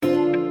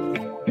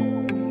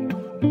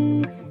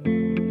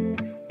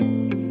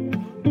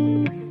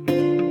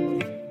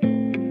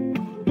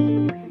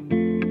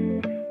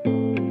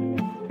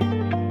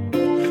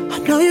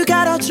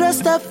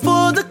dressed up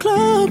for the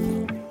club,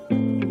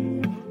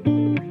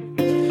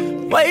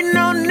 waiting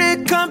on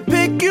Nick, come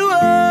pick you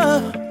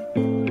up.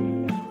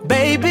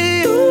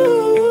 Baby,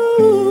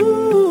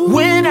 ooh,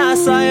 when I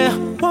saw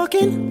you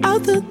walking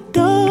out the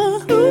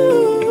door,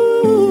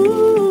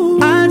 ooh,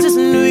 I just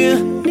knew you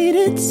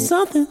needed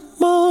something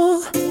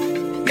more.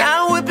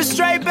 Now whip it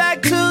straight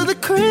back to the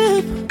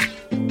crib.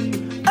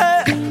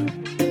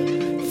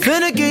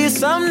 Finna give you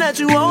something that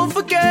you won't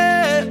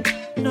forget.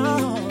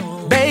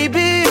 No,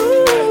 baby,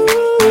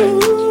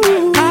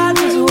 ooh, I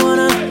just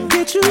wanna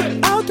get you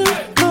out the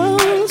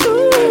clothes.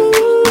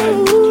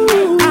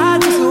 Ooh, I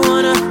just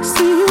wanna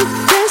see you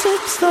dancing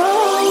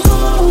slow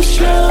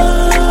motion.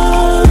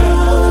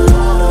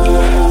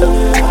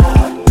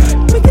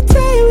 We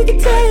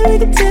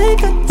can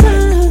take our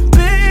time,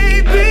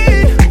 baby,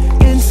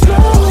 in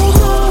slow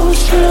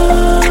motion.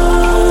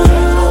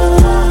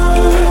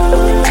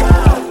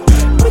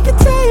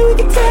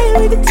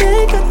 We can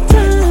take our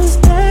time,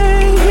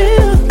 stay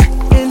here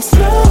in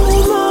slow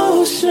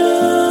motion.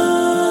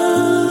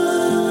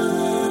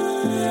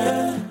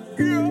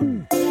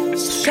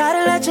 So try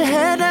to let your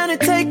head down and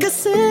take a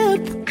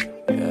sip.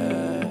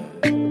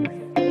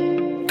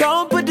 Go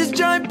and put this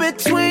joint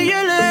between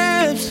your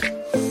lips.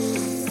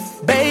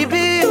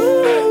 Baby,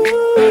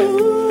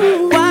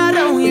 ooh, why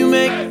don't you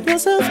make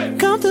yourself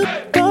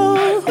comfortable?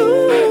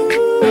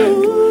 Ooh,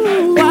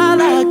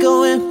 while I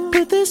go and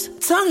put this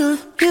tongue on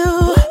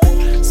you.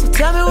 So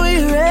tell me when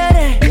you're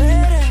ready.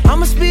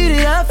 I'ma speed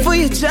it up for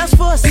you just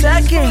for a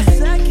second.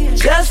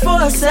 Just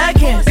for a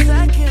second.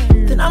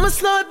 Then I'ma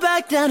slow it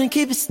back down and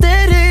keep it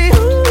steady.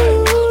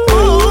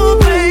 Ooh,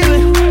 baby,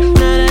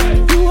 now that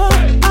you are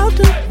out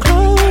the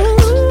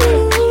clothes,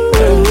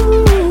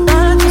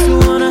 I just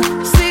wanna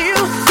see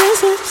you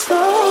dancing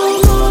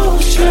slow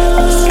motion.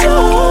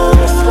 Slow.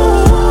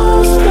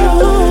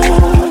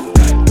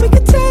 We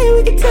can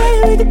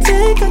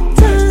take our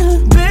time,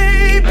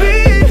 baby,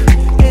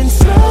 in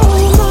slow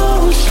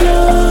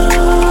motion.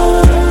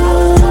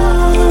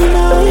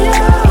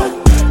 Yeah.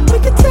 We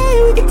can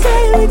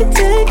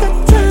take our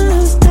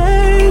time,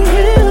 stay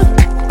here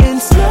in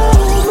slow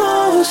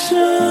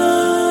motion.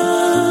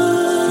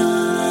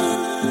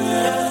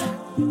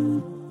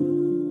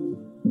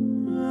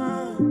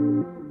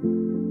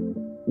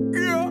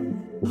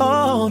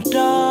 Oh,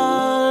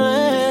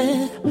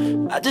 darling,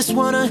 I just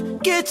wanna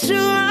get you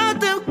out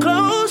them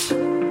clothes.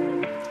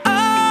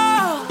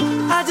 Oh,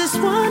 I just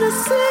wanna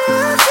see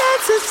you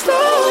dancing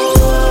slow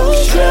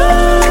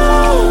motion.